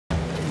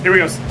Here we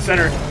go,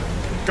 center.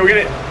 Go get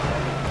it.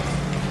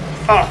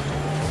 Oh!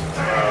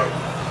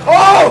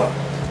 Oh!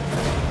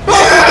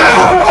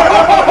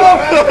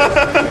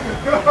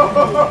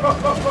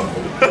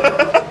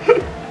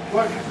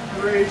 What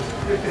great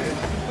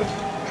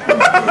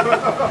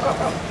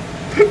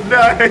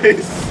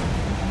Nice!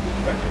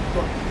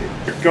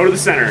 Go to the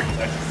center.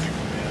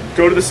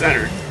 Go to the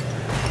center.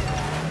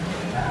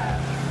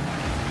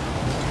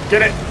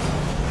 Get it!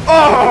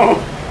 Oh!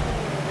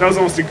 That was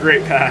almost a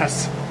great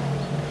pass.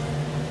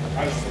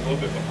 I was just a little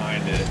bit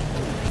behind it.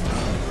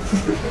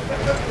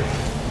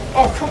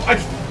 Oh, come on. I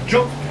just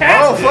jumped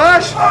past it.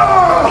 Flash! Oh!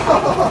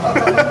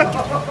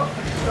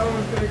 That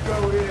was gonna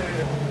go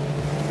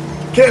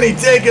in. Can he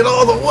take it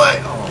all the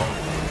way?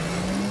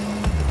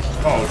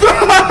 Oh.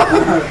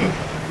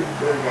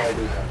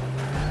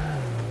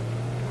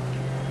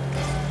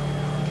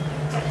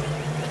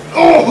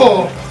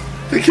 Oh!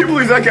 I can't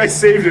believe that guy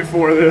saved it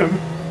for them.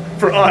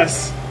 For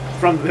us.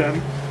 From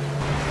them.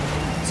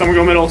 Someone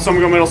go middle,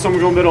 someone go middle,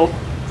 someone go middle.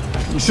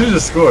 You should have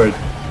just scored.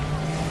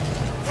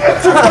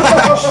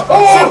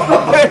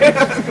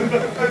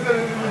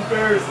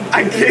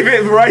 I gave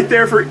it right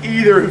there for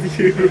either of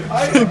you.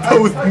 They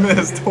both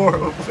missed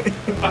horribly.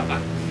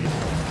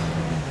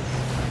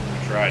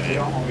 Tried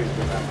it.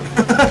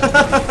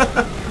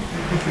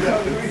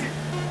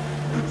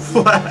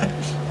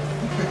 Flash.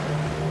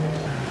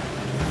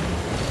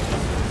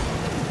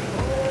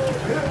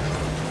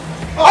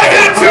 I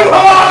hit it too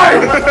high!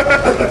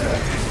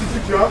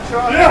 Did you drop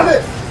shot?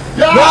 Yeah.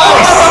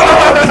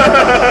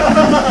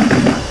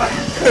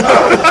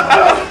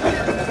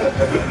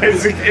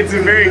 It's a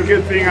very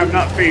good thing I'm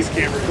not face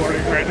cam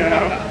recording right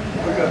now.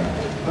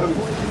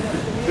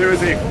 There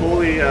was a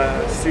fully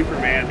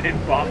Superman in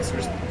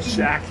boxers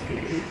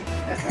shacking.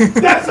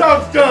 That's how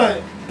it's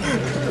done!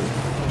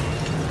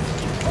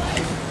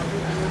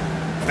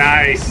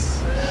 Nice.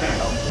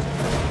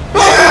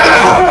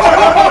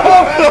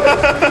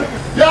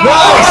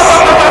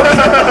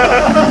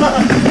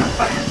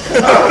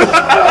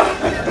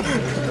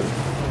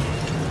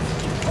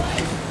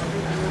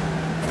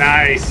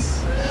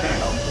 Nice.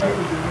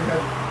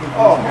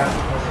 Oh.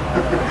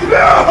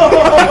 No!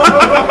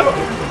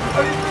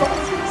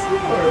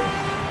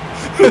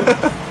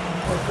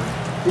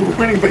 We're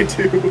winning by 2.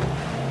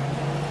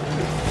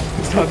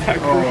 It's not that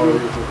crucial.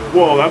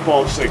 Whoa, that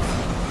ball just like...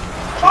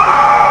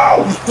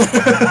 Oh!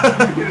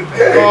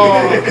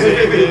 Oh,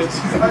 David.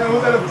 I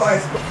almost had a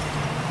vice.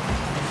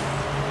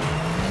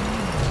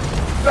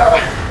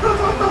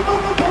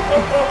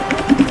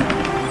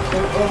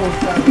 Almost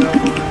had that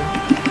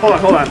one.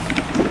 Hold on.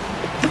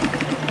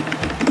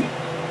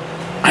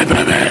 I'm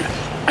Batman.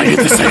 I hit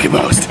the second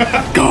most.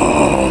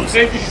 Goals.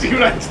 Did you see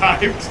what I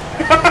typed?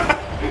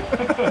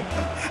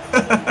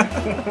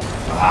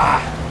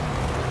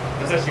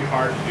 That's actually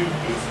hard to do.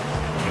 Just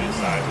put it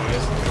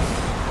sideways.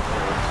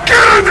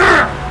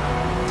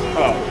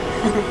 Oh.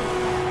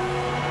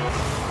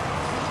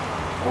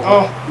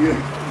 Oh.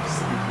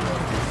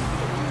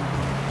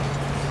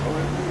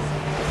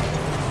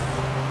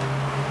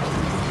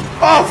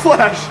 Oh,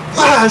 Flash!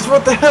 Flash,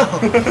 what the hell?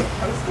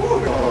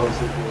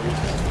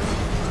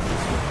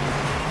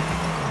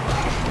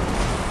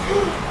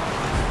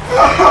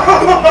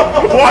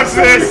 Watch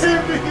this!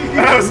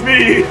 That was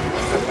me!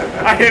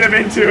 I hit him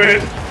into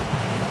it.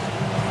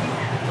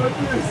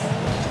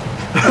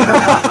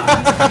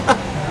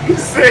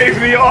 Save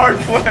the art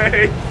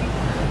play!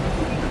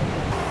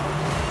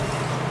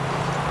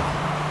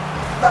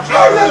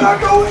 How did that not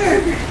go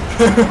in?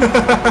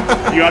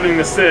 You got an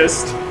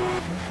assist.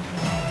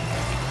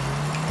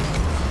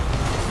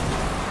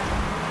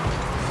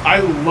 I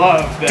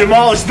love that.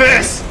 Demolish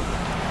this!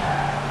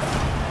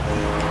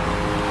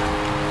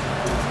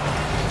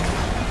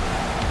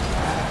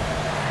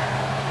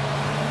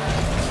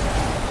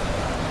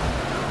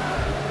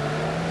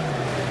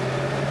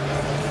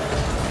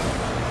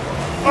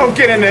 Oh,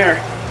 get in there!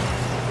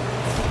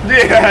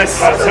 Yes!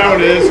 That's how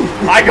it is.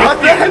 I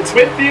got that!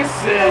 With the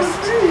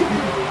assist.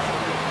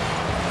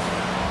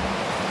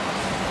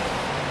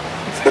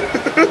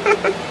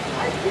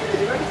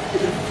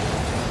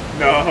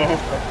 No.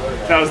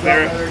 That was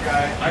there.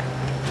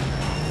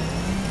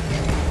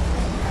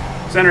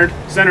 Centered,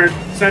 centered,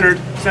 centered,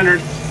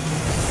 centered.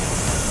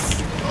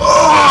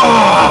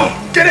 Oh!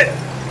 Get it!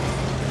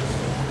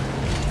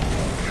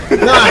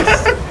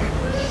 Nice.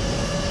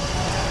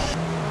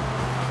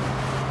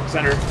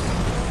 Center.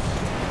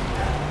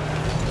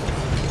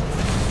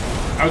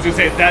 I was gonna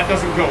say if that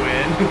doesn't go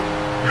in.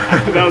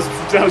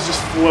 that was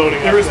just floating.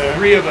 There was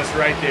 3 of us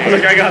right I there.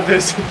 was like, I got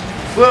this.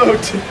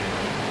 Float.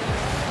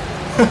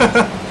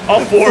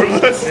 All 4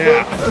 of us.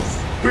 Yeah.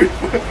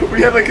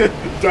 We had like a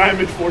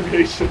diamond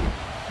formation.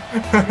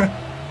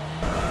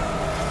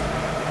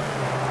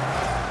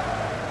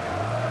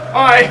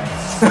 Hi.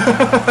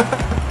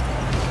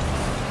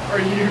 Are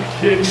you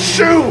kidding me?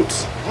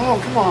 Shoot! Oh,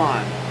 come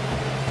on.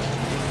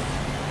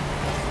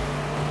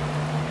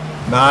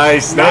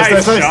 Nice, Nice nice,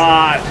 nice, nice.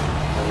 shot.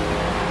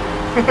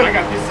 I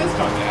got the assist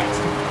on that.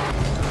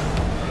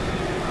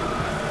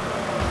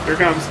 Here it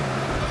comes.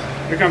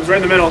 Here it comes, right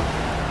in the middle.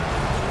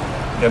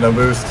 Get no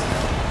boost.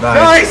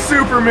 Nice,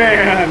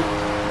 Superman!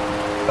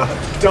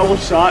 Double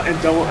shot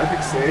and double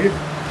epic save.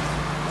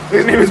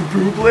 His name is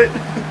Booblet.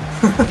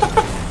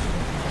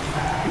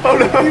 Oh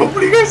no! What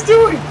are you guys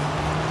doing?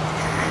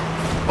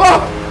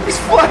 Oh!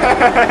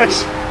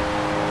 Splash!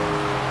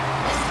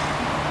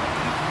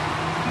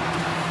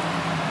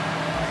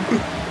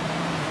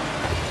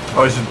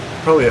 Oh, I should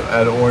probably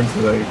add orange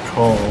to the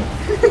call.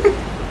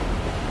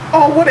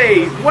 Oh, what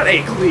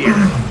a clear!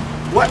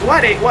 what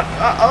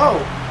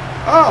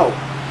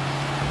oh!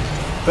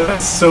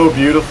 That's so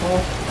beautiful.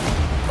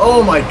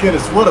 Oh my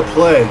goodness, what a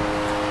play.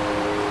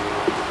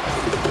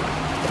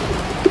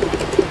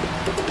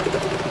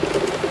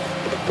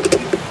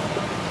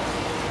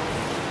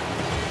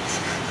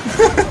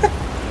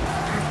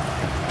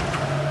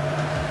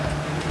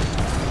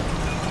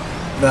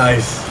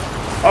 Nice.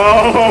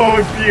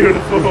 Oh,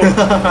 beautiful!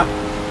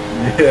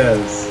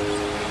 Yes.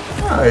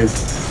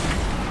 Nice.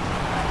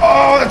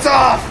 Oh, that's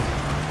off!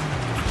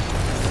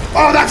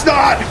 Oh, that's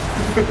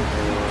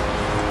not!